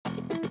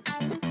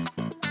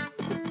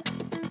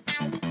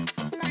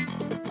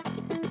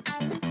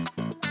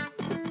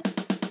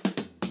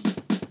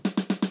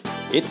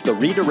It's the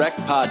Redirect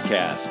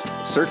Podcast.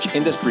 Search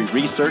industry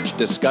research,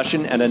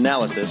 discussion, and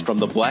analysis from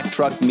the Black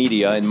Truck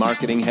Media and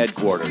Marketing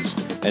Headquarters.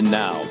 And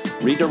now,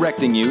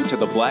 redirecting you to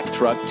the Black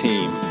Truck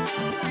team.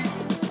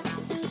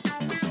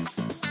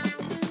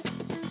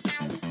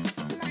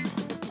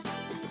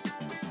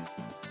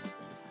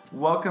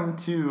 Welcome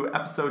to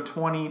episode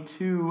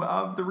 22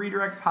 of the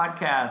Redirect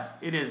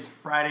Podcast. It is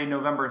Friday,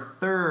 November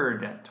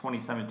 3rd,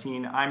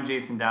 2017. I'm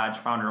Jason Dodge,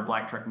 founder of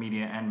Black Truck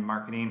Media and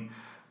Marketing.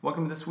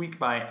 Welcome to This Week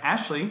by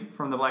Ashley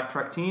from the Black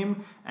Truck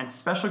team and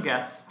special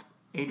guest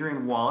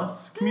Adrienne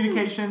Wallace,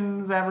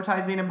 Communications,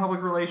 Advertising, and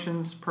Public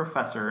Relations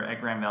Professor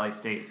at Grand Valley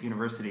State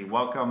University.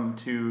 Welcome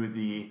to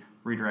the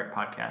Redirect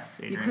Podcast,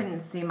 Adrienne. You couldn't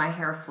see my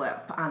hair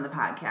flip on the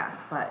podcast,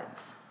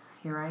 but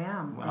here I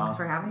am. Well, thanks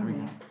for having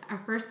me. Our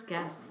first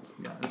guest.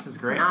 Yeah, this is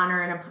great. It's an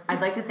honor, and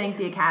I'd like to thank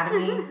the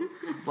Academy.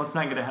 Let's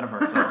not get ahead of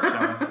ourselves,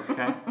 shall we?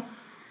 Okay.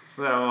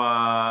 So,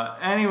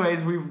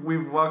 anyways,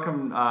 we've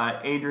welcomed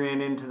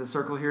Adrienne into the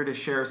circle here to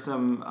share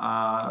some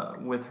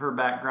with her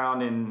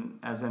background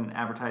as an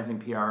advertising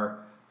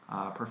PR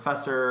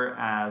professor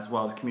as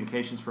well as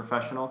communications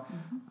professional,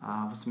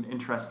 with some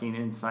interesting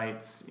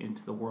insights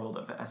into the world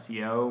of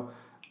SEO.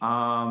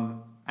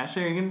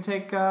 Ashley, are you gonna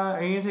take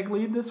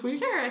lead this week?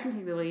 Sure, I can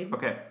take the lead.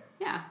 Okay.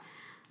 Yeah.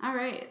 All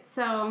right.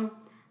 So,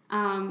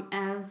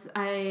 as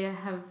I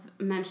have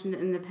mentioned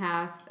in the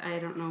past, I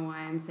don't know why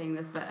I'm saying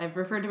this, but I've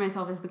referred to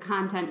myself as the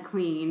content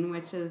queen,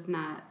 which is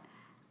not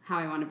how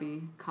I want to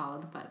be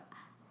called, but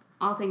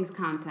all things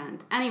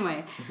content.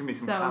 Anyway. There's gonna be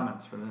some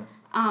comments for this.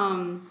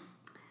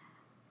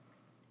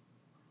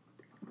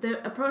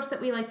 The approach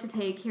that we like to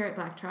take here at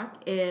Black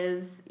Truck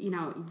is,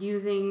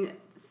 using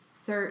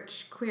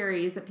search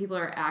queries that people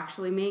are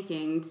actually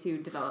making to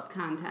develop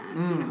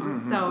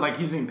content. So like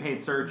using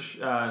paid search.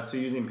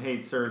 Using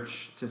paid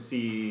search to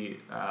see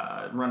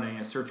running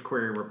a search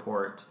query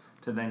report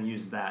to then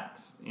use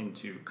that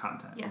into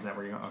content. Yes. Is that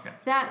where you're going? Okay.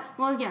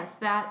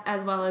 That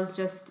as well as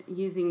just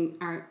using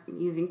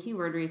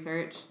keyword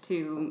research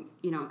to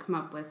come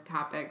up with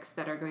topics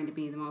that are going to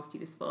be the most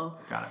useful.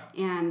 Got it.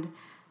 And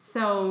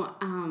so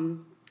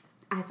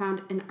I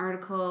found an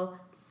article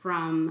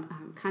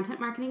from Content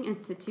Marketing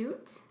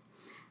Institute.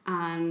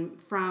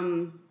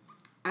 From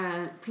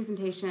a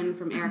presentation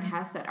from Eric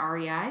Hess at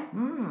REI,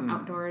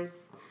 outdoor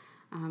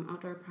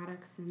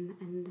products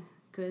and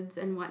goods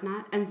and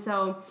whatnot. And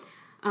so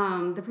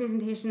the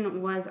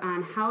presentation was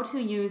on how to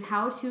use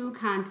how-to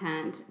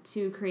content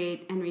to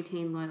create and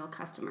retain loyal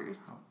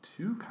customers.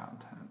 How-to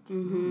content.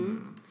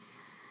 Mm-hmm.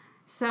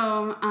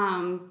 So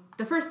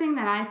the first thing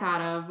that I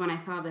thought of when I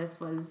saw this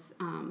was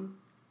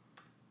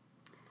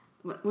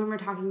when we're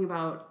talking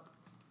about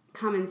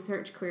common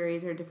search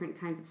queries or different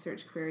kinds of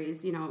search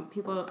queries,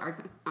 people are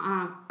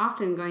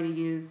often going to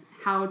use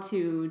how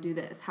to do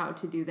this, how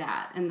to do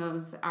that. And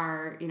those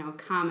are,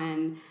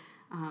 common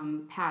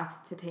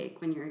paths to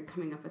take when you're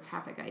coming up with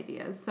topic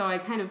ideas. So I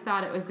kind of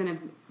thought it was going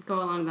to go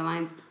along the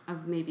lines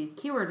of maybe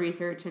keyword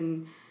research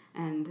and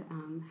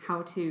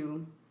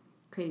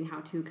creating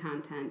how-to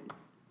content.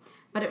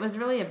 But it was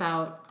really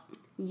about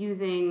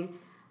using,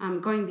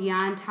 going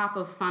beyond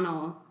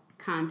top-of-funnel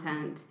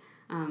content,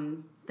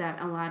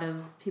 that a lot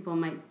of people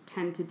might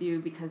tend to do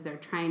because they're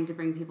trying to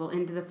bring people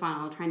into the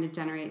funnel, trying to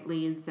generate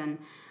leads and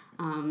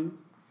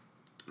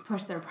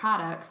push their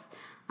products.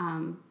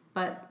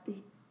 But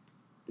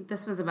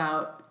this was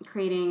about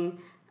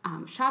creating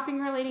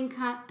shopping-related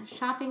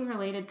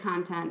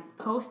content,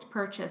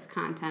 post-purchase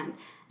content,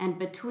 and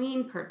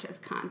between-purchase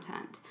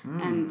content.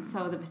 And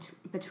so the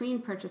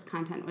between-purchase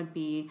content would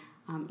be,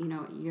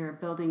 you're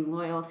building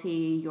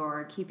loyalty,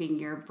 you're keeping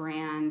your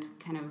brand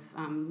kind of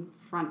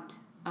front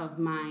of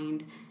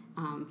mind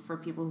for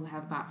people who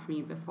have bought from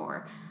you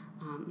before.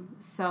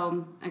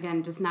 So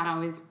again, just not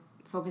always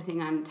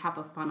focusing on top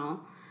of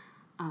funnel.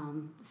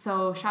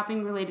 So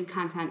shopping related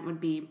content would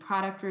be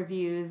product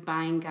reviews,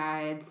 buying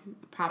guides,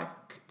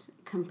 product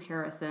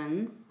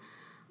comparisons.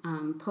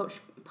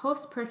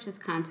 Post-purchase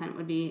content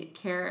would be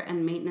care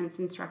and maintenance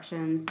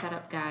instructions,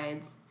 setup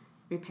guides,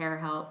 repair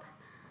help.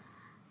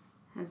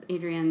 As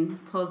Adrienne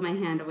pulls my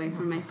hand away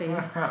from my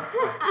face.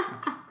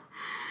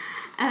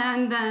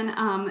 And then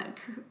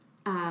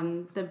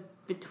the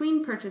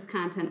between purchase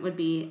content would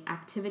be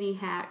activity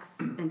hacks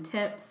and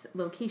tips,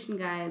 location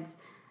guides,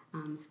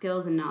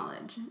 skills and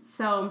knowledge.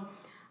 So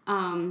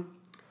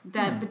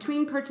that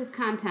between purchase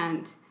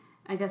content,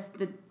 I guess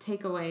the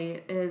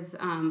takeaway is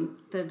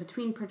the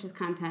between purchase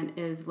content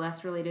is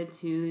less related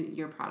to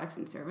your products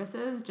and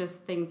services, just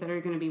things that are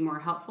going to be more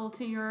helpful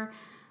to your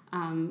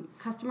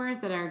customers,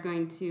 that are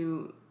going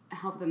to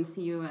help them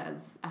see you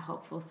as a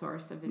helpful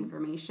source of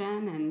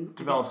information and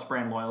develops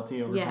brand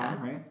loyalty over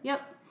time, right?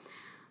 Yep.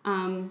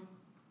 And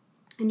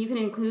you can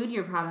include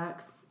your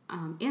products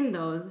in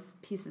those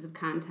pieces of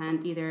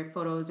content, either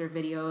photos or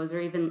videos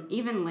or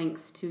even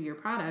links to your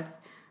products,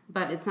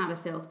 but it's not a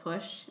sales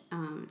push.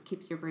 It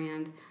keeps your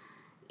brand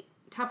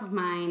top of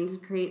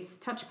mind, creates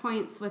touch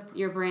points with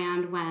your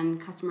brand when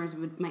customers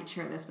might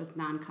share this with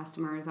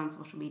non-customers on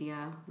social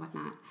media,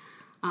 whatnot.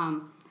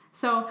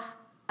 So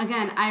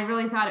again, I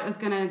really thought it was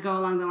going to go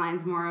along the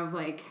lines more of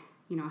like,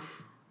 you know,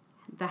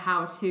 the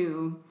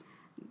how-to,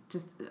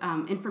 just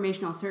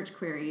informational search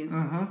queries.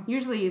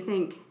 Usually you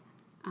think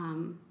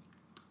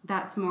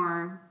that's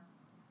more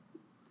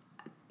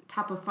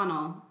top of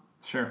funnel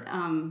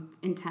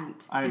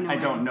intent. I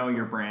don't know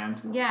your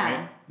brand. Yeah,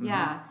 right?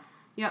 yeah.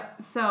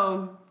 Yep.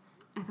 So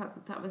I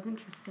thought that was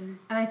interesting.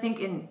 And I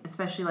think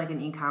especially like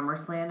in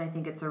e-commerce land, I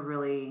think it's a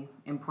really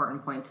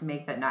important point to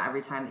make that not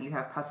every time that you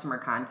have customer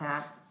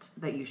contact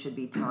that you should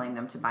be telling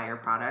them to buy your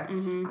product.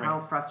 How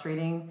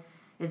frustrating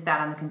is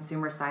that on the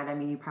consumer side? I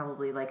mean, you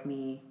probably, like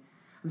me,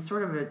 I'm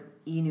sort of a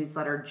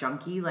e-newsletter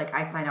junkie. Like,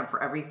 I sign up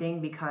for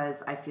everything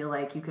because I feel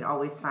like you could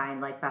always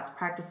find like best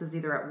practices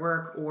either at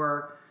work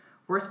or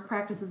worst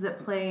practices at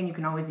play, and you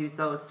can always use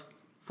those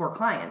for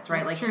clients, right?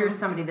 That's like, true. Here's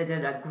somebody that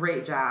did a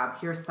great job.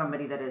 Here's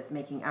somebody that is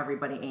making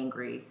everybody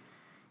angry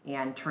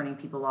and turning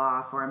people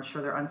off, or I'm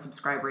sure their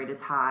unsubscribe rate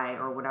is high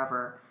or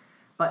whatever.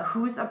 But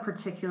who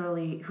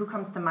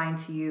comes to mind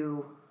to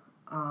you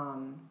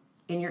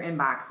in your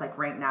inbox, like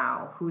right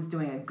now, who's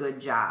doing a good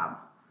job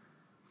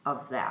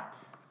of that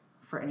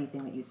for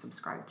anything that you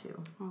subscribe to?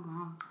 Oh,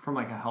 wow. From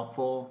like a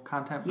helpful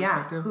content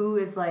perspective? Yeah, who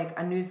is like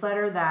a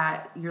newsletter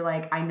that you're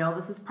like, I know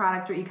this is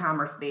product or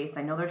e-commerce based.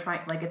 I know they're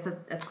trying, like it's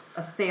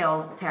a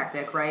sales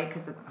tactic, right?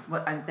 Because it's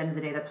what, at the end of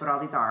the day, that's what all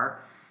these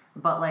are.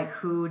 But like,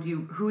 whose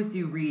do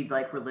you read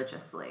like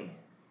religiously?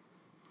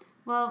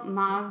 Well,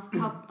 Moz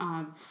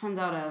sends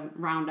out a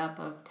roundup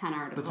of 10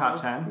 articles. The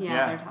top 10?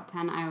 Yeah, their top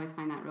 10. I always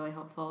find that really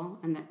helpful,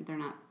 and they're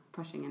not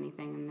pushing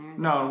anything in there.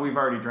 No, we've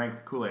already drank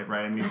the Kool-Aid,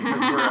 right? I mean,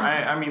 because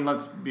I mean,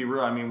 let's be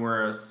real. I mean,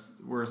 we're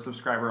a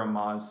subscriber of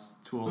Moz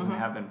tools and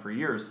have been for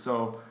years,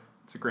 so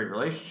it's a great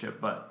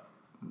relationship. But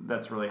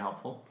that's really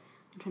helpful.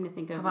 I'm trying to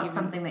think of How about even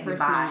something that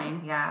personally. you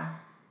buy?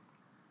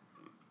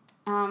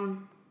 Yeah.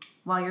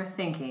 While you're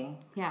thinking,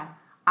 Yeah.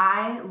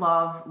 I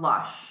love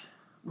Lush,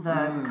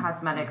 the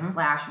cosmetics /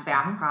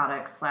 bath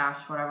products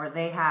 / whatever.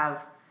 They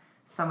have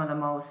some of the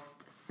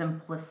most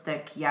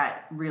simplistic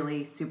yet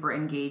really super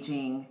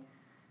engaging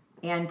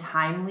and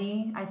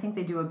timely. I think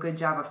they do a good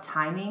job of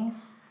timing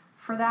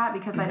for that,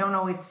 because I don't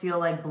always feel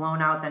like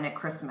blown out then at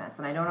Christmas,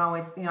 and I don't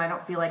always, I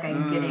don't feel like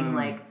I'm getting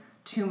like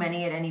too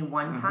many at any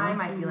one time.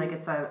 I feel like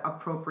it's a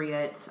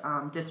appropriate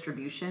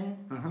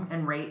distribution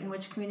and rate in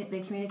which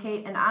they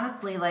communicate. And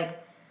honestly,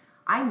 like,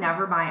 I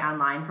never buy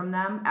online from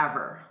them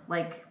ever.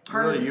 Like,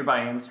 You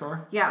buy in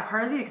store? Yeah,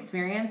 part of the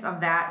experience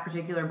of that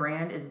particular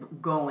brand is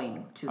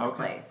going to the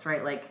place,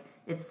 right? Like,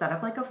 it's set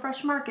up like a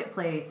fresh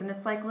marketplace, and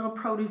it's like little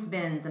produce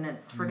bins, and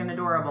it's friggin'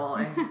 adorable,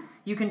 and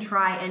you can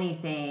try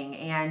anything,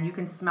 and you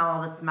can smell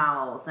all the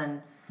smells,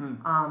 and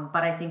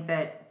but I think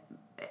that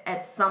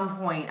at some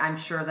point, I'm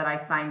sure that I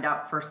signed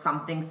up for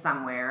something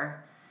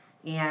somewhere,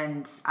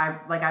 and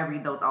I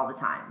read those all the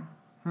time.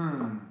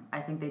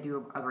 I think they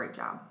do a great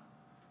job.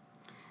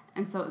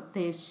 And so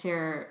they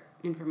share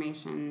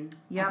information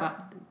Yep.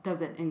 about,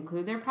 does it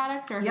include their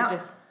products, or is Yep. it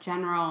just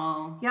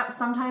general? Yep,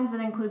 sometimes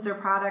it includes their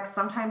products.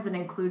 Sometimes it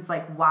includes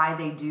like why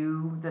they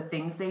do the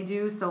things they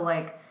do. So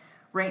like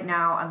right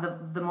now,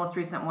 the most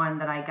recent one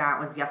that I got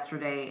was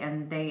yesterday,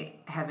 and they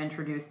have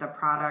introduced a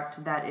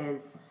product that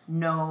is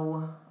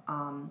no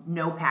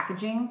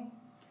packaging.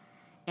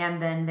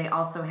 And then they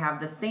also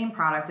have the same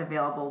product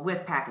available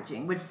with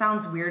packaging, which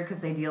sounds weird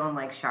because they deal in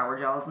like shower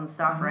gels and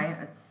stuff, right?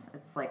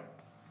 It's like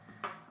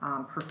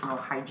personal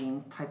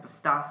hygiene type of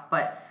stuff,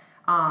 but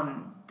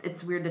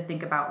it's weird to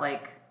think about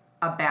like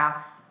a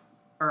bath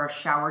or a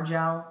shower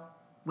gel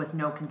with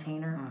no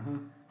container.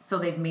 So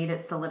they've made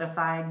it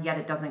solidified, yet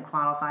it doesn't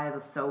qualify as a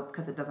soap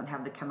because it doesn't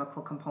have the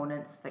chemical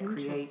components that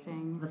create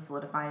the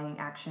solidifying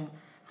action.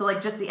 So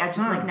like just the edge,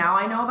 like now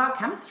I know about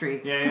chemistry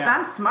because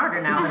I'm smarter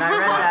now that I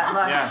read that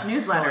Lush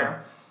newsletter,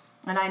 totally.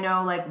 And I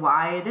know like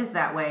why it is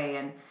that way,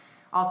 and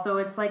also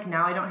it's like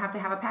now I don't have to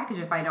have a package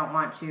if I don't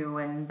want to,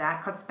 and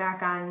that cuts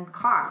back on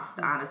cost.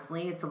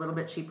 Honestly, it's a little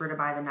bit cheaper to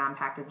buy the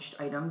non-packaged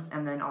items,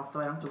 and then also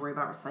I don't have to worry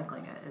about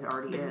recycling it. It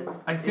already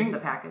is the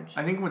package.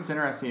 I think what's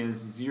interesting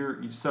is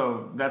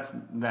that's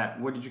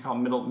what did you call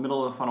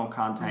middle of the funnel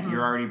content?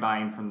 You're already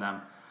buying from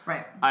them,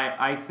 right?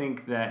 I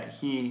think that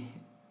he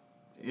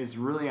is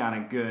really on a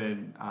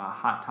good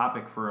hot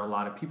topic for a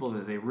lot of people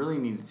that they really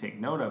need to take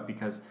note of,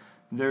 because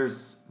there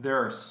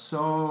are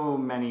so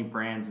many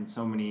brands and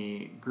so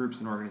many groups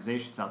and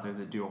organizations out there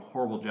that do a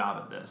horrible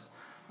job at this.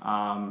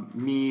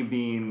 Me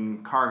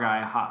being car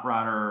guy, hot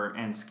rodder,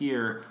 and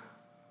skier,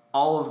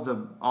 all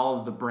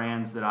of the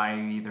brands that I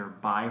either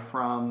buy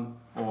from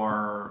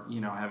or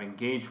have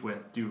engaged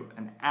with do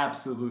an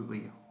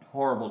absolutely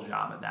horrible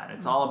job at that.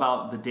 It's all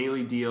about the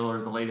daily deal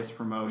or the latest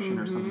promotion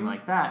or something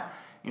like that,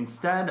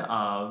 instead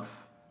of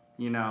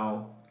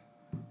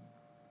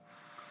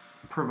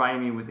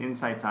providing me with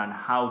insights on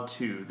how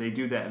to. They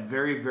do that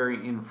very, very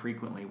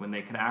infrequently when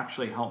they could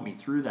actually help me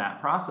through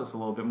that process a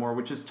little bit more,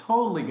 which is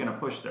totally going to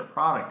push their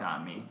product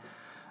on me.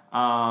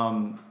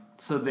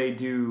 So they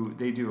do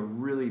a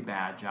really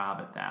bad job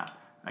at that.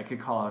 I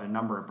could call out a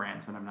number of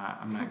brands, but I'm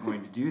not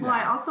going to do that. Well,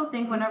 I also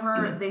think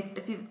whenever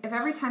if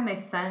every time they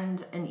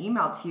send an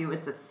email to you,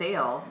 it's a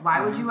sale.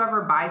 Why would you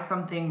ever buy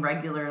something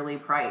regularly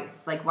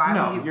priced? Like, why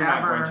would you you're ever?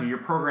 not going to. You're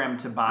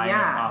programmed to buy it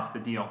off the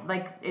deal.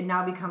 Like, it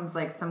now becomes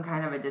like some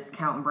kind of a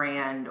discount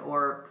brand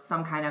or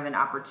some kind of an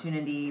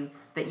opportunity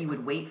that you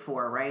would wait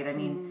for, right? I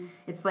mean,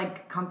 it's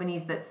like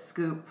companies that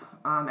scoop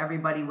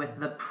everybody with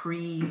the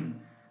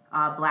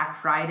Black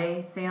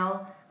Friday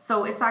sale.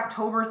 So it's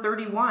October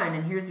 31,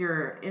 and here's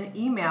your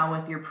email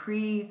with your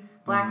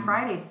Black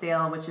Friday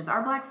sale, which is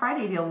our Black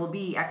Friday deal will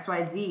be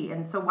XYZ.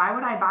 And so why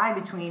would I buy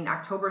between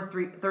October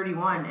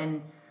 31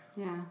 and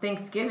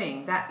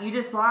Thanksgiving? That you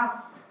just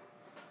lost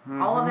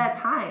all of that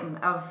time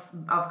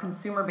of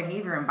consumer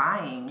behavior and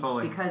buying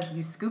because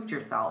you scooped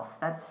yourself.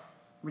 That's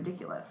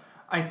ridiculous.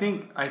 I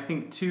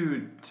think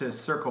too, to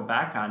circle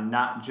back on,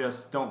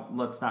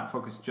 let's not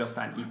focus just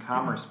on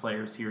e-commerce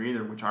players here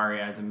either, which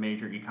REI is a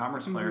major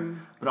e-commerce player,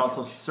 but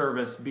also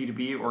service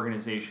B2B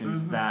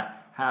organizations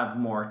that have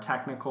more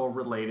technical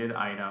related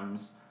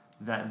items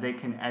that they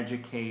can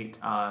educate.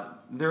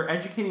 They're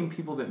educating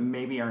people that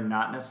maybe are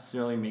not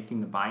necessarily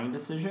making the buying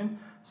decision.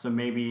 So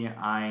maybe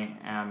I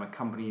am a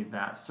company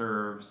that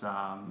serves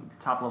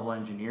top level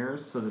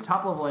engineers. So the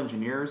top level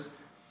engineers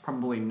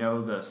probably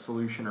know the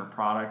solution or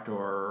product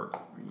or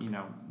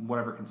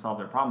whatever can solve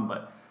their problem,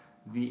 but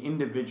the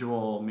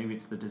individual, maybe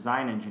it's the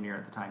design engineer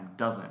at the time,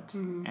 doesn't.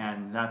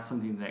 And that's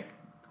something that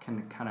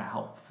can kind of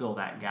help fill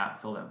that gap,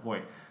 fill that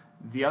void.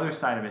 The other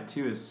side of it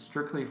too is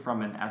strictly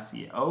from an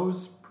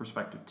SEO's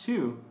perspective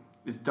too,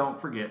 is don't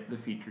forget the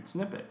featured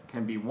snippet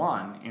can be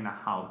one in a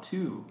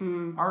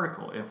how-to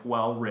article if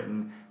well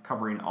written,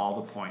 covering all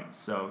the points.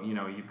 So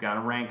you've got to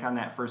rank on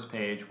that first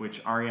page,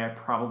 which REI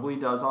probably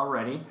does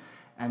already.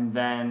 And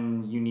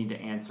then you need to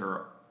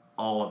answer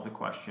all of the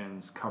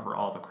questions, cover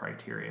all the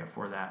criteria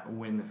for that,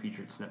 win the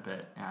featured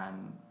snippet,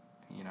 and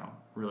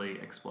really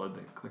explode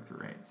the click-through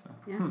rate. So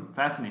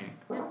fascinating.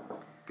 Yeah.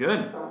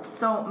 Good.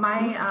 So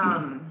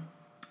my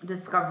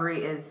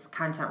discovery is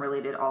content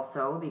related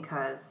also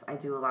because I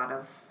do a lot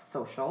of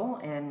social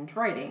and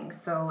writing.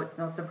 So it's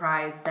no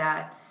surprise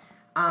that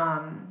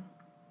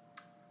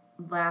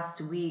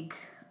last week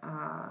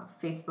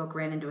Facebook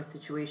ran into a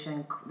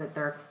situation that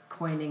they're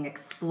coining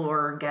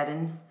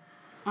Explorageddon.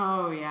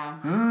 Oh, yeah.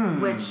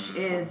 Which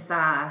is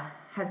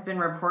has been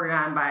reported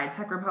on by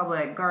Tech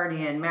Republic,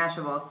 Guardian,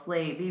 Mashable,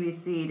 Slate,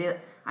 BBC.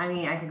 I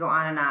mean, I could go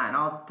on and on,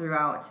 all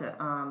throughout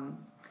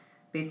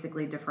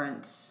basically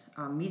different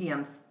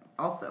mediums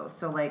also.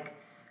 So, like,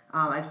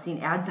 I've seen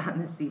ads on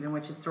this even,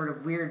 which is sort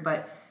of weird.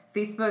 But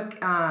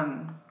Facebook,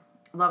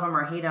 love them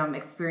or hate them,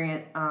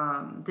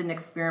 didn't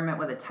experiment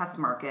with a test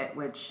market,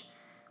 which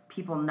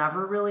people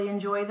never really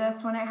enjoy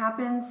this when it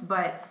happens.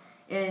 But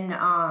in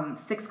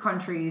 6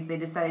 countries, they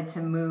decided to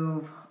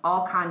move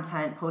all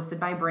content posted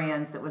by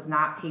brands that was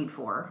not paid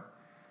for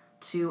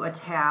to a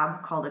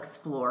tab called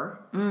Explore.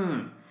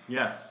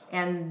 Yes.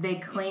 And they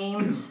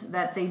claimed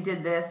that they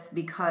did this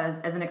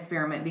as an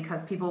experiment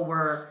because people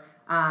were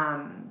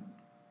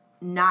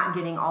not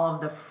getting all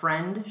of the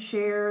friend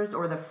shares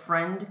or the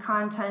friend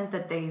content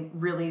that they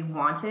really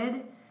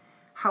wanted.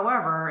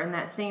 However, in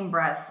that same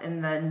breath,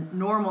 in the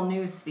normal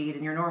news feed,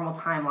 in your normal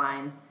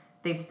timeline,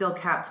 they still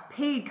kept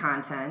paid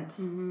content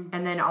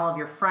and then all of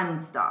your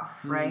friend stuff,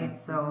 right?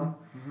 So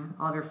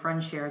all of your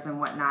friend shares and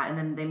whatnot. And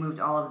then they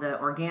moved all of the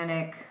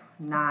organic,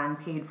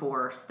 non-paid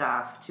for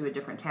stuff to a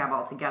different tab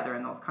altogether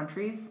in those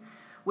countries,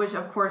 which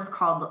of course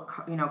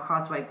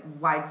caused like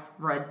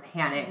widespread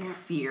panic,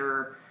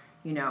 fear.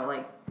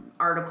 Like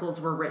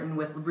articles were written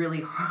with really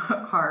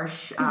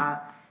harsh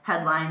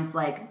headlines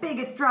like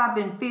biggest drop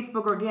in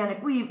Facebook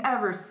organic we've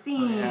ever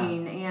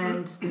seen,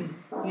 and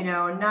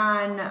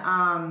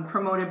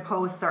non-promoted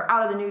posts are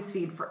out of the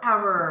newsfeed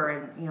forever,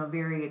 and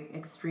very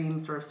extreme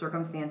sort of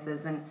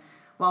circumstances. And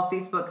while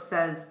Facebook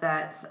says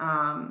that,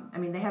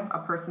 they have a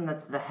person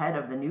that's the head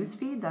of the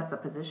newsfeed. That's a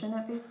position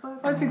at Facebook.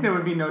 I think that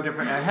would be no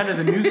different. A head of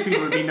the newsfeed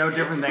would be no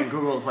different than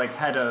Google's like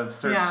head of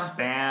search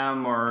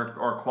spam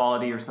or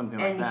quality or something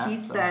like that. And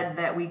he said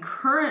that we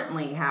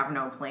currently have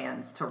no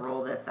plans to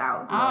roll this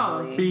out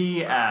globally.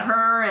 BS.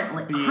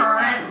 Currently,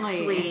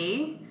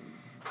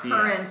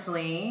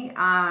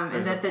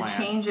 and that the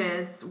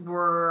changes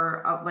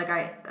were like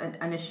I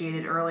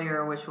initiated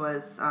earlier, which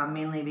was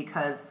mainly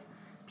because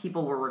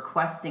people were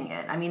requesting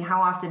it. I mean,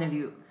 how often have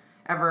you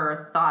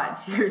ever thought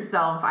to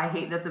yourself, I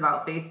hate this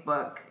about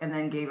Facebook, and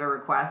then gave a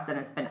request and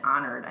it's been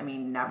honored? I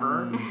mean,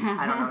 never.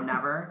 I don't know,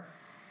 never.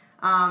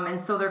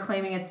 And so they're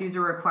claiming it's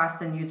user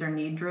request and user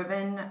need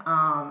driven.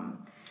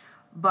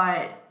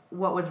 But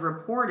what was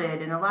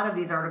reported, and a lot of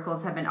these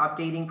articles have been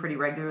updating pretty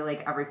regularly,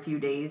 like every few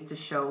days, to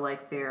show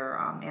like their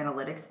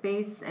analytics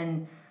base,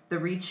 and the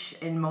reach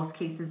in most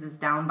cases is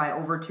down by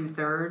over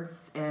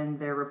 2/3, and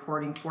they're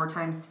reporting 4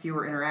 times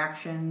fewer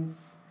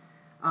interactions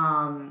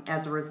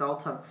as a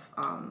result of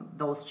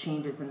those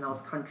changes in those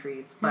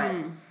countries. But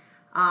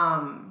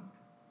I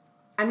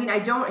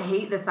don't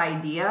hate this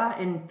idea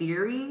in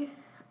theory.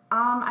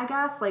 I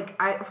guess, like,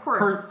 of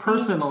course...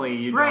 personally,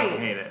 you don't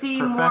hate it.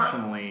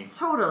 Professionally...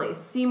 Totally.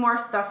 See more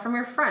stuff from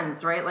your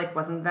friends, right? Like,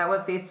 wasn't that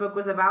what Facebook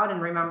was about?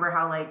 And remember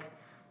how, like,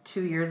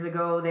 2 years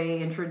ago they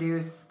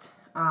introduced,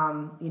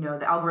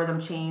 the algorithm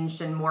changed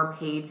and more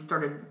paid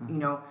started,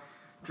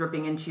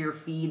 dripping into your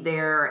feed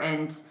there.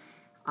 And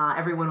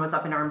everyone was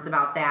up in arms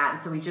about that.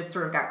 And so we just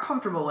sort of got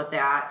comfortable with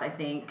that, I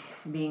think,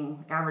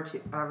 being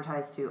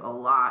advertised to a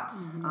lot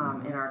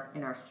in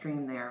our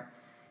stream there.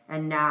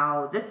 And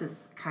now this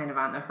is kind of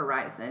on the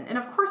horizon. And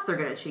of course they're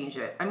going to change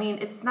it. I mean,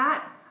 it's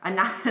not a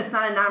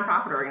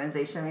nonprofit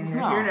organization. I mean,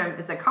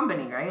 it's a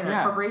company, right?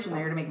 A corporation.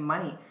 They're here to make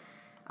money.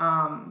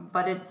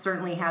 But it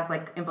certainly has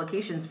like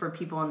implications for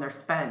people and their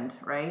spend,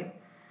 right?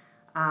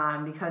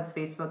 Because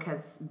Facebook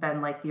has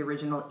been like the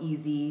original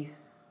easy,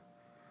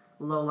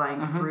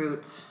 low-lying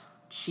fruit,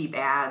 cheap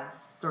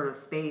ads sort of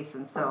space.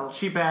 And so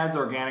cheap ads,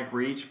 organic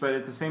reach, but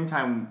at the same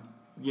time,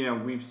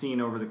 we've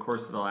seen over the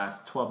course of the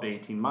last 12 to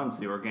 18 months,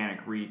 the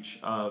organic reach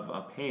of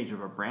a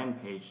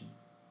brand page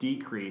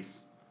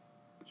decrease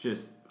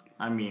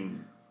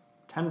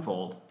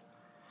tenfold.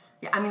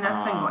 Yeah, I mean,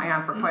 that's been going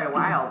on for quite a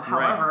while.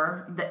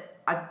 However,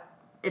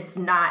 it's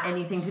not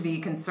anything to be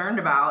concerned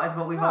about, is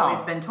what we've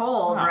always been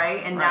told,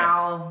 right? And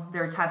now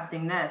they're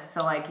testing this.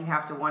 So, like, you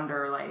have to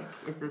wonder, like,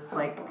 is this,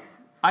 like...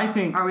 I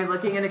think... Are we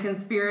looking at a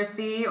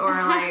conspiracy? Or,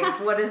 like,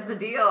 what is the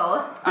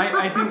deal?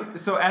 I think...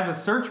 So, as a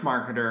search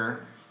marketer...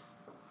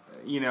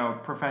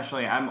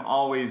 professionally, I'm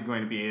always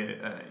going to be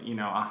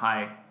a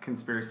high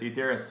conspiracy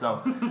theorist.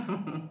 So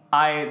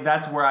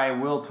that's where I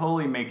will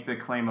totally make the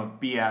claim of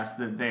BS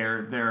that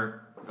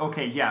they're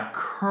okay. Yeah,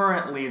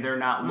 currently they're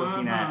not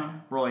looking at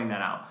rolling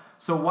that out.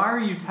 So why are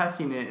you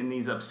testing it in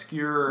these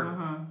obscure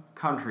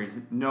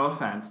countries? No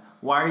offense.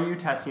 Why are you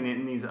testing it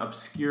in these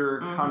obscure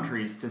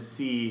countries to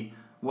see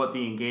what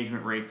the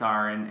engagement rates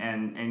are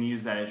and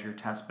use that as your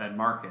test bed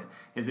market?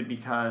 Is it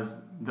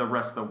because the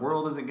rest of the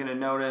world isn't going to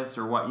notice,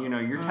 or what?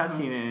 You're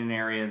testing it in an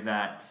area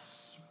that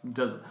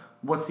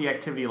what's the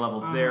activity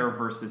level there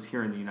versus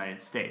here in the United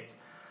States?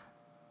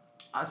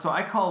 So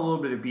I call a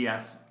little bit of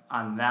BS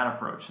on that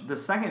approach. The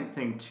second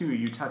thing too,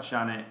 you touched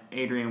on it,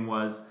 Adrian,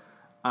 was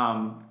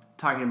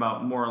talking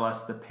about more or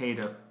less the pay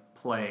to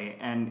play,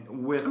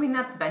 and with... I mean,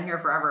 that's been here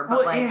forever,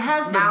 but it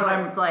has been,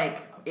 now it's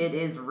like... It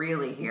is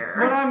really here.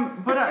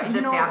 But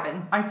this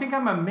happens. I think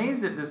I'm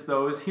amazed at this,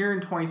 though, is here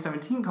in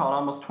 2017, called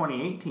almost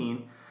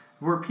 2018,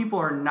 where people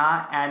are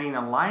not adding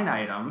a line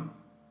item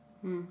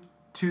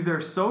to their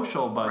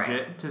social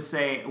budget to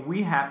say,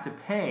 we have to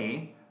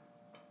pay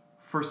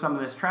for some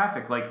of this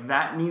traffic. Like,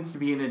 that needs to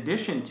be in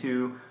addition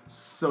to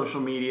social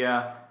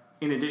media,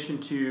 in addition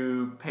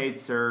to paid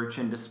search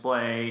and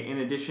display, in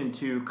addition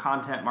to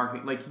content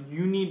marketing. Like,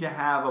 you need to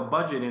have a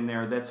budget in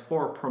there that's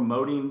for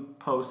promoting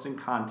posts and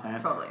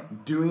content,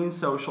 doing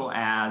social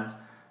ads.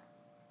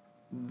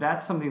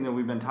 That's something that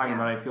we've been talking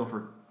about, I feel,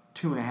 for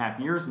 2.5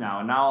 years now.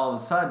 And now all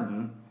of a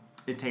sudden,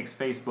 it takes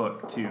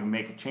Facebook to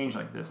make a change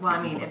like this. Well,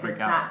 I mean, if it's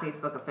not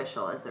Facebook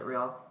official, is it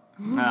real?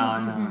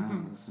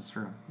 No. This is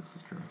true.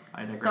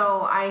 I digress.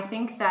 So I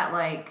think that,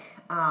 like,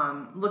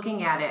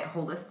 looking at it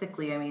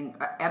holistically, I mean,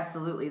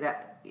 absolutely,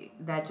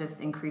 that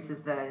just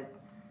increases the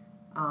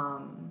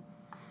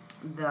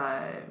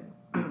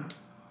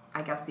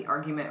I guess the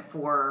argument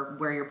for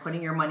where you're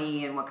putting your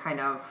money and what kind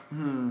of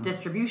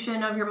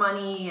distribution of your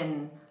money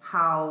and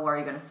how are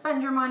you going to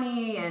spend your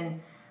money,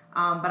 and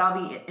but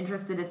I'll be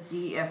interested to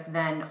see if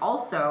then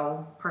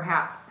also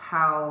perhaps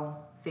how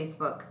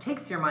Facebook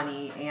takes your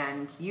money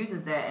and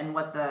uses it, and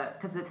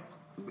because it's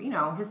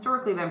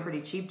historically been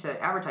pretty cheap to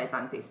advertise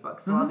on Facebook.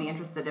 So I'll be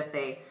interested if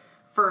they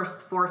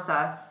first force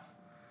us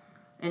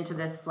into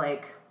this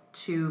like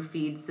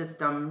 2-feed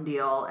system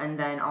deal, and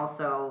then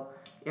also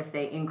if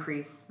they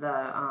increase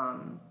the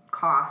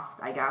cost,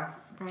 I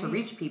guess, to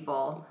reach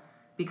people,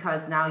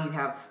 because now you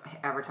have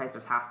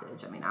advertisers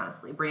hostage. I mean,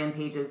 honestly, brand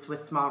pages with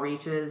small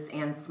reaches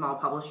and small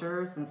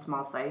publishers and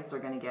small sites are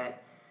going to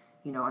get,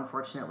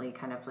 unfortunately,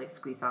 kind of like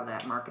squeezed out of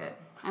that market.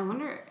 I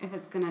wonder if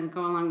it's going to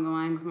go along the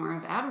lines more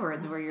of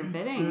AdWords, where you're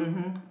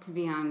bidding to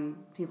be on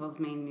people's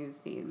main news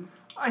feeds.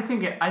 I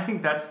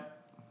think that's.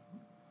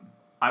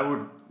 I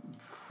would,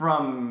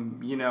 from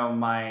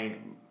my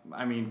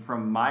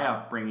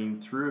upbringing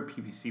through a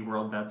PPC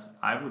world,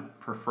 I would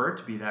prefer it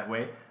to be that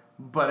way.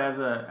 But as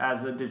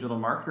a digital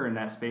marketer in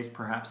that space,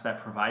 perhaps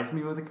that provides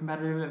me with a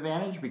competitive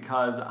advantage,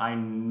 because I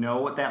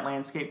know what that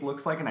landscape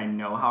looks like and I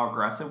know how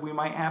aggressive we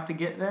might have to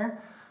get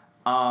there.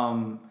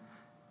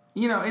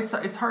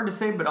 It's hard to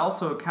say, but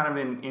also kind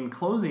of in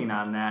closing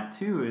on that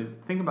too is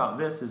think about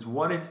this: is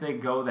what if they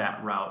go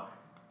that route?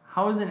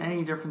 How is it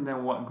any different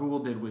than what Google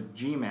did with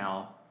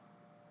Gmail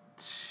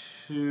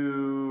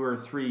 2 or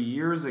 3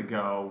 years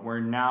ago, where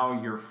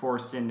now you're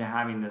forced into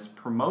having this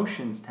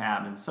promotions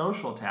tab and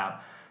social tab?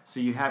 So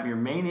you have your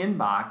main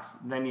inbox,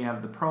 then you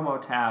have the promo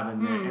tab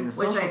and the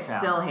social tab. Which I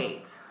still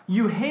hate.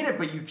 You hate it,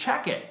 but you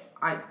check it.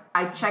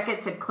 I check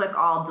it to click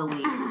all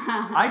delete.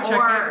 I check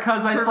it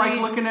because it's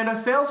like looking at a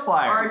sales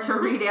flyer. Or to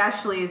read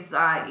Ashley's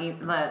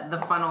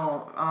the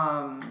funnel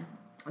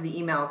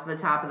emails, the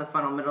top of the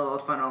funnel, middle of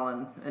the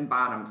funnel, and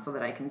bottom, so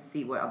that I can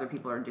see what other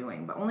people are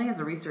doing, but only as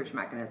a research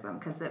mechanism,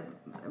 because it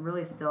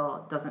really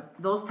still doesn't,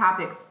 those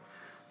topics,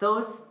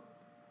 those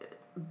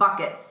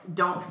buckets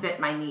don't fit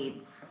my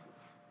needs.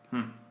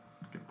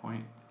 Good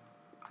point.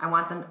 I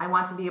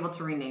want to be able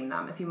to rename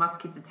them. If you must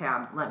keep the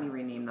tab, let me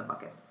rename the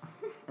buckets.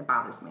 It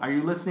bothers me. Are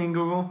you listening,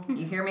 Google?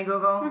 You hear me,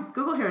 Google?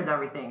 Google hears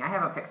everything. I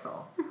have a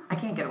Pixel. I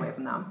can't get away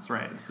from them. That's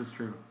right. This is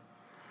true.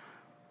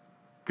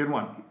 Good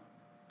one.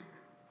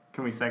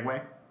 Can we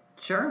segue?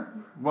 Sure.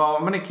 Well,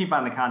 I'm going to keep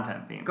on the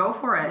content theme. Go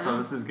for it. So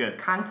this is good.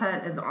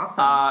 Content is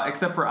awesome.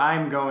 Except for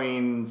I'm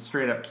going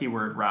straight up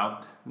keyword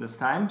route this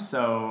time.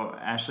 So,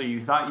 Ashley,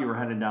 you thought you were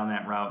headed down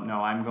that route.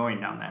 No, I'm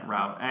going down that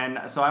route.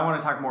 And so I want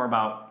to talk more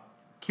about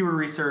keyword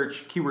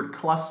research, keyword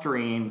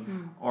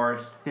clustering, or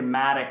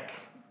thematic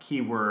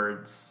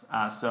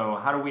keywords. So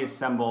how do we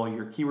assemble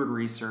your keyword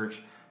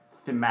research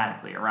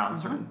thematically around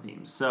certain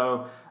themes?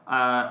 So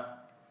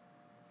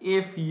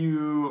if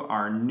you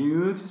are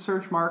new to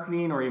search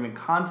marketing or even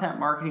content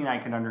marketing, I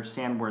can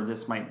understand where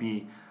this might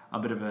be a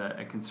bit of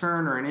a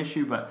concern or an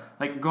issue, but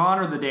like gone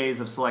are the days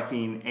of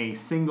selecting a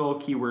single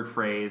keyword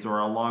phrase or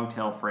a long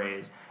tail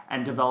phrase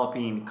and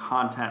developing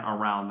content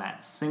around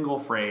that single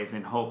phrase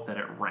in hope that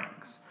it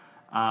ranks.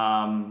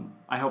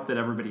 I hope that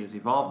everybody has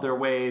evolved their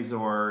ways,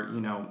 or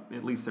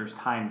at least there's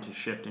time to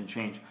shift and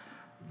change,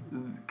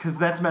 because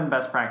that's been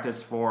best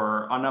practice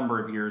for a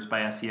number of years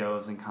by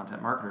SEOs and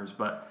content marketers.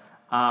 But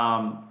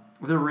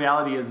the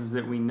reality is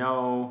that we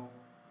know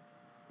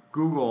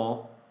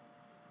Google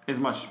is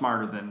much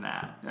smarter than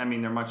that. I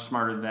mean, they're much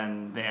smarter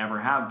than they ever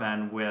have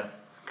been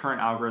with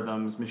current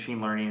algorithms,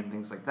 machine learning, and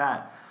things like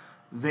that.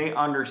 They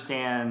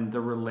understand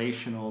the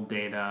relational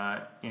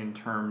data in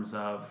terms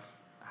of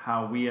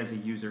how we as a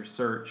user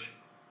search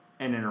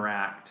and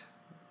interact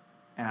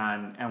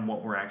and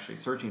what we're actually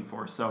searching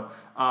for. So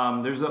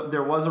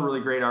there was a really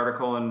great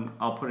article, and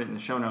I'll put it in the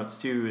show notes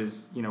too,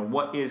 is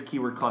what is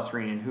keyword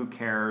clustering and who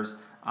cares?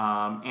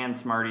 Ann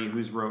Smarty,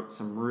 who's wrote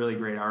some really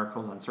great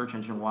articles on Search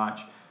Engine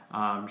Watch,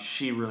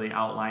 she really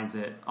outlines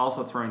it,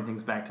 also throwing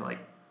things back to like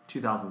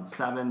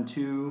 2007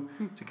 too,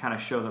 to kind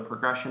of show the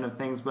progression of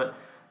things. But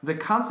the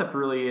concept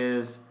really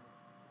is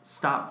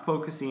stop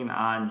focusing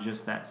on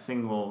just that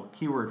single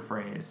keyword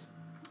phrase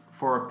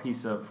for a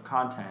piece of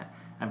content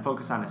and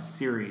focus on a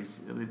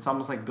series. It's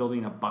almost like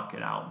building a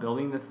bucket out,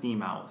 building the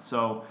theme out.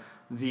 So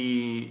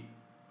the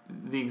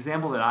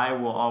example that I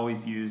will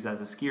always use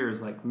as a skier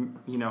is like,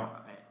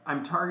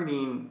 I'm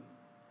targeting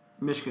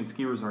Michigan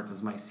ski resorts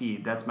as my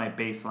seed. That's my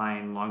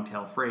baseline long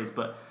tail phrase,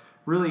 but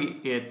really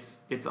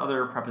it's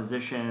other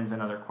prepositions and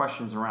other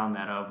questions around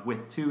that of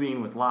with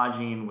tubing, with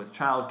lodging, with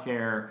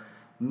childcare,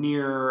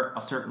 near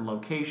a certain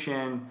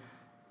location,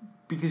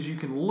 because you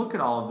can look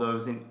at all of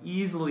those and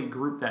easily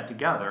group that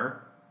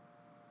together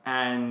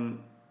and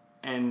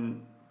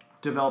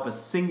develop a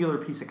singular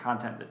piece of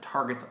content that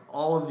targets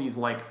all of these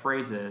like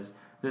phrases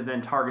that then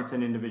targets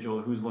an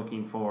individual who's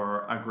looking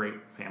for a great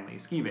family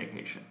ski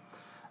vacation.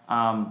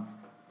 And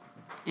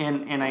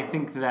I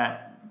think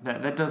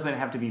that doesn't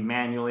have to be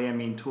manually. I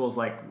mean, tools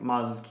like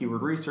Moz's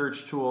keyword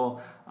research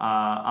tool,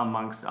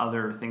 amongst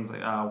other things like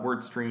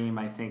WordStream,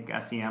 I think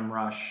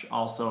SEMrush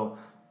also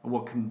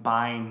will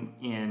combine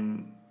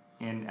in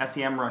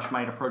SEMrush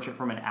might approach it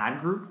from an ad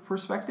group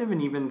perspective,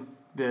 and even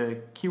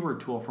the keyword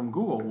tool from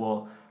Google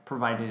will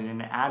provide it in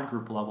an ad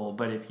group level.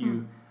 But if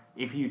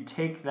you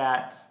take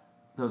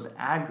those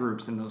ad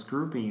groups and those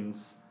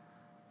groupings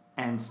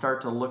and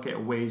start to look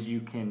at ways you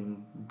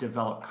can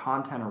develop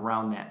content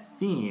around that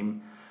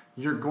theme,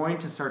 you're going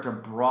to start to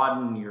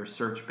broaden your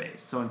search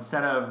base. So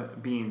instead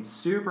of being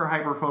super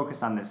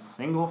hyper-focused on this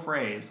single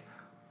phrase,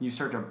 you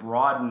start to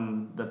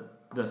broaden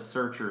the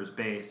searcher's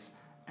base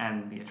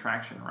and the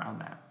attraction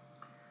around that.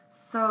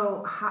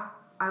 So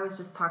I was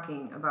just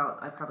talking about,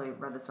 I probably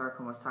read this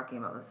article and was talking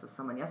about this with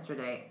someone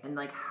yesterday, and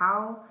like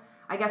how,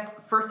 I guess,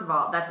 first of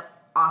all, that's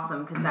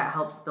awesome because that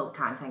helps build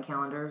content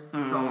calendars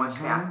so much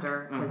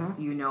faster, because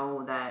you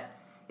know that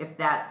if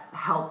that's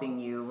helping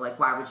you, like,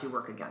 why would you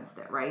work against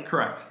it, right?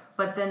 Correct.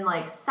 But then,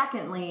 like,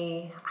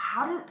 secondly,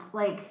 how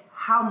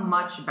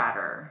much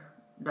better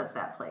does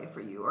that play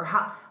for you? Or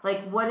how,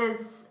 like, what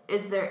is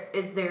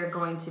there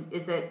going to,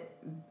 is it,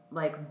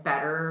 like,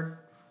 better,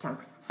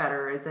 10%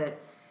 better? Is it,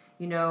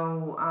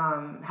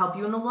 help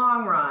you in the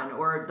long run?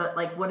 Or,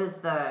 what is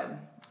the,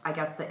 I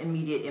guess, the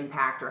immediate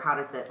impact, or how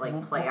does it,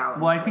 like, play out?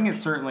 Well, I think it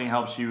certainly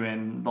helps you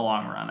in the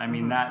long run. I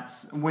mean,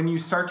 that's, when you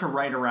start to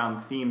write around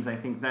themes, I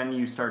think then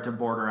you start to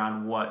border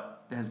on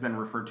what has been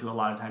referred to a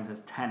lot of times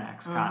as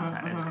 10x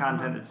content. It's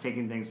content that's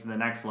taking things to the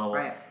next level.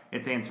 Right.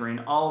 It's answering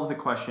all of the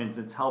questions.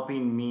 It's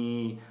helping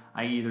me.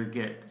 I either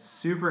get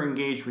super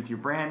engaged with your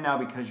brand now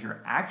because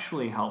you're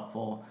actually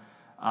helpful,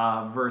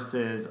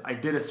 versus I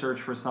did a search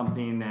for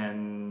something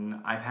and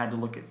I've had to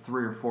look at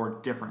 3 or 4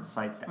 different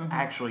sites to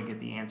actually get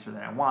the answer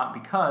that I want,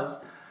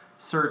 because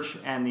search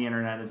and the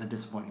internet is a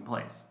disappointing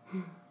place.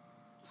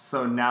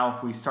 So now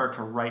if we start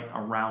to write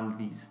around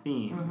these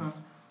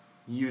themes,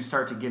 you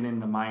start to get in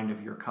the mind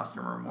of your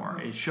customer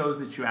more. It shows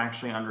that you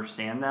actually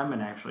understand them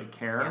and actually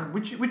care,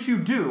 which you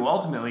do.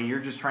 Ultimately, you're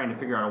just trying to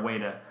figure out a way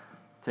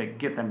to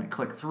get them to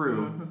click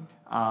through.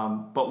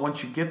 But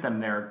once you get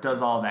them there,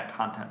 does all that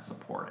content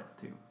support it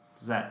too?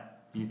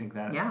 Do you think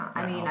that? Yeah,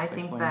 I mean, I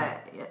think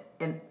that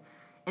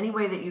any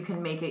way that you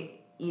can make it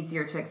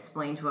easier to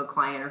explain to a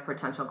client or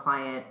potential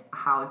client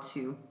how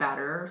to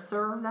better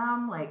serve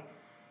them, like,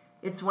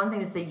 it's one thing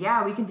to say,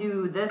 yeah, we can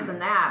do this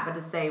and that, but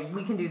to say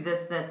we can do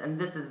this, and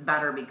this is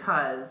better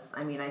because,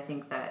 I mean, I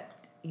think that,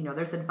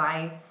 there's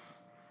advice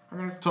and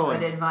there's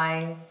good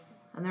advice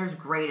and there's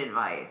great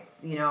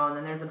advice, and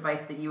then there's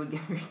advice that you would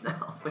give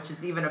yourself, which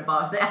is even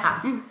above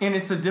that. And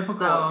it's a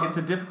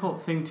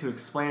difficult thing to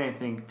explain, I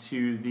think,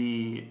 to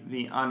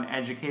the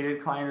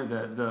uneducated client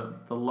or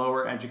the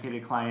lower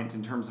educated client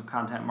in terms of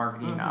content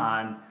marketing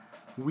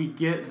we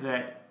get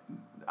that.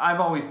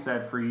 I've always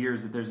said for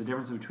years that there's a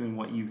difference between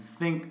what you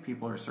think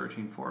people are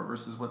searching for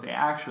versus what they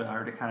actually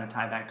are, to kind of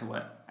tie back to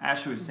what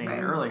Ashley was saying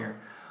earlier.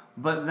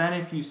 But then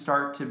if you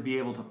start to be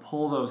able to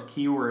pull those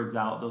keywords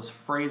out, those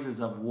phrases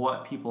of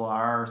what people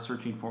are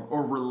searching for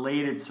or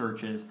related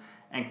searches,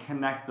 and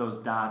connect those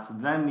dots,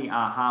 then the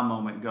aha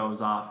moment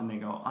goes off and they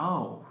go,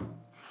 oh,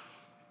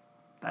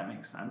 that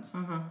makes sense.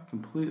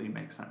 Completely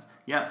makes sense.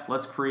 Yes,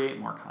 let's create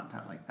more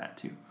content like that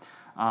too.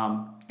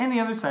 And the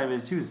other side of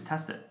it too is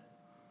test it.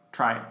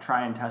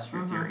 Try and test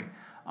your theory.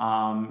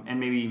 And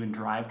maybe even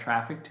drive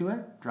traffic to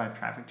it. Drive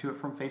traffic to it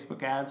from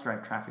Facebook ads,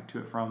 drive traffic to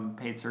it from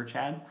paid search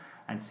ads,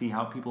 and see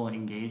how people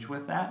engage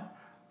with that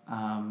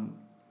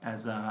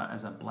as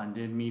a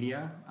blended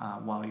media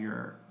while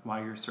your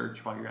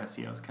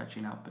SEO is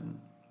catching up and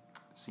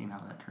seeing how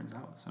that turns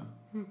out. So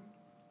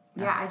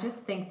yeah, I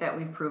just think that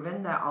we've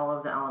proven that all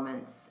of the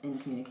elements in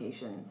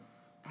communications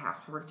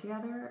have to work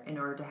together in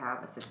order to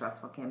have a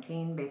successful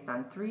campaign based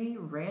on 3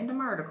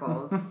 random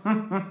articles.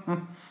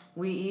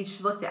 We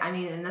each looked at,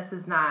 and this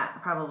is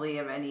not probably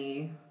of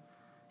any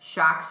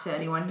shock to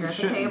anyone here at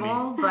the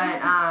table,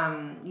 but,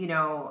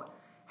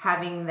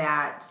 having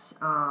that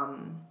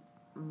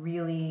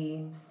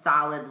really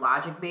solid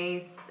logic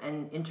base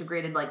and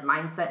integrated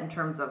mindset in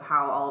terms of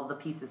how all of the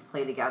pieces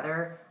play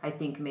together, I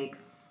think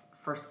it's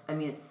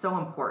so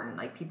important.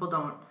 I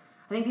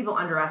think people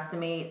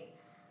underestimate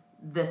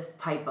this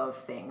type of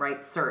thing,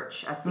 right?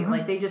 Search,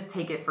 SEO, they just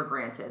take it for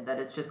granted that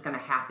it's just going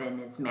to happen.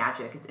 It's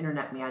magic. It's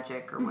internet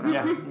magic or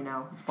whatever,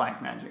 It's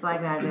black magic.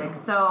 Black magic.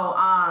 So,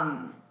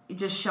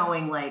 just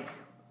showing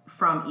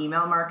from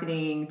email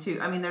marketing to,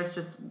 there's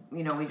just,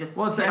 we just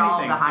hit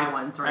all the high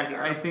ones right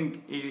here. I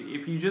think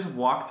if you just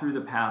walk through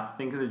the path,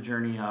 think of the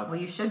journey of... Well,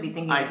 you should be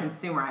thinking of the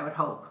consumer, I would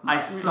hope. I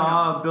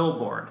saw a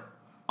billboard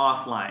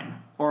offline,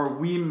 or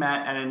we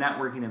met at a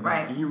networking event.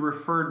 Right. You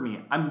referred me.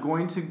 I'm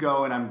going to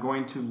go and I'm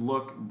going to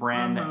look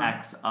brand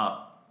X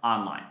up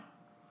online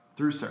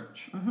through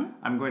search.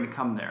 I'm going to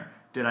come there.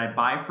 Did I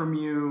buy from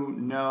you?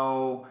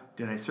 No.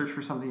 Did I search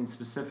for something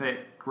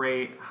specific?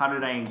 Great. How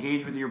did I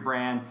engage with your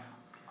brand?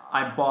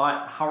 I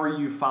bought. How are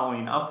you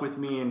following up with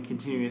me and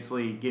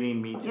continuously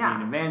getting me to be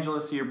an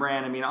evangelist to your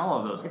brand? All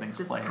of those things. It's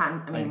just play.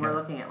 we're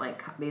looking at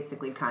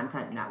basically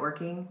content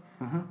networking.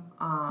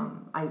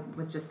 I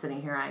was just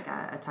sitting here and I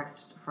got a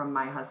text from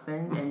my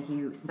husband and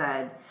he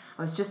said,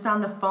 I was just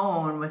on the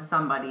phone with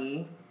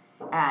somebody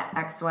at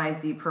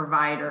XYZ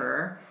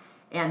provider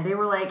and they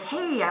were like,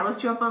 hey, I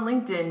looked you up on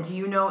LinkedIn. Do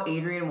you know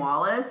Adrienne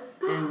Wallace?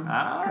 And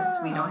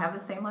because we don't have the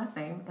same last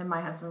name. And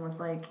my husband was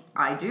like,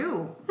 I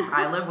do.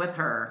 I live with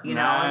her,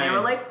 Nice. And they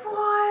were like,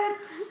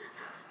 what?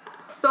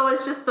 So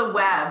it's just the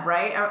web,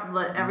 right?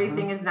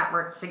 Everything is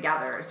networked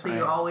together. So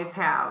you always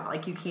have,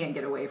 you can't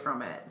get away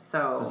from it.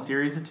 So it's a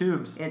series of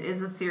tubes. It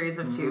is a series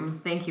of tubes.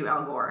 Thank you,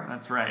 Al Gore.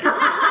 That's right. All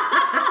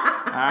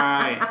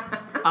right.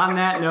 On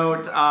that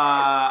note,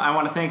 I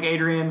want to thank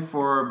Adrienne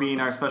for being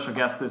our special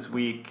guest this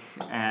week,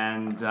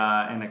 and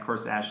of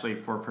course Ashley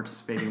for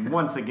participating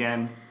once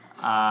again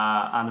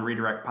on the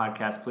Redirect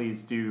podcast.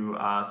 Please do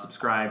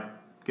subscribe,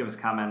 give us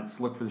comments,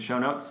 look for the show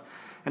notes.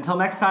 Until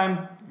next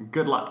time,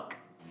 good luck.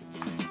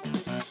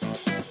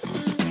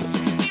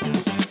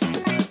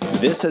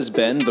 This has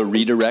been the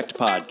Redirect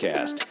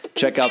Podcast.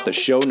 Check out the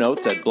show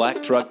notes at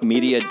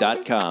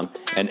blacktruckmedia.com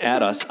and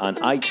add us on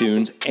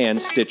iTunes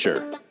and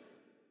Stitcher.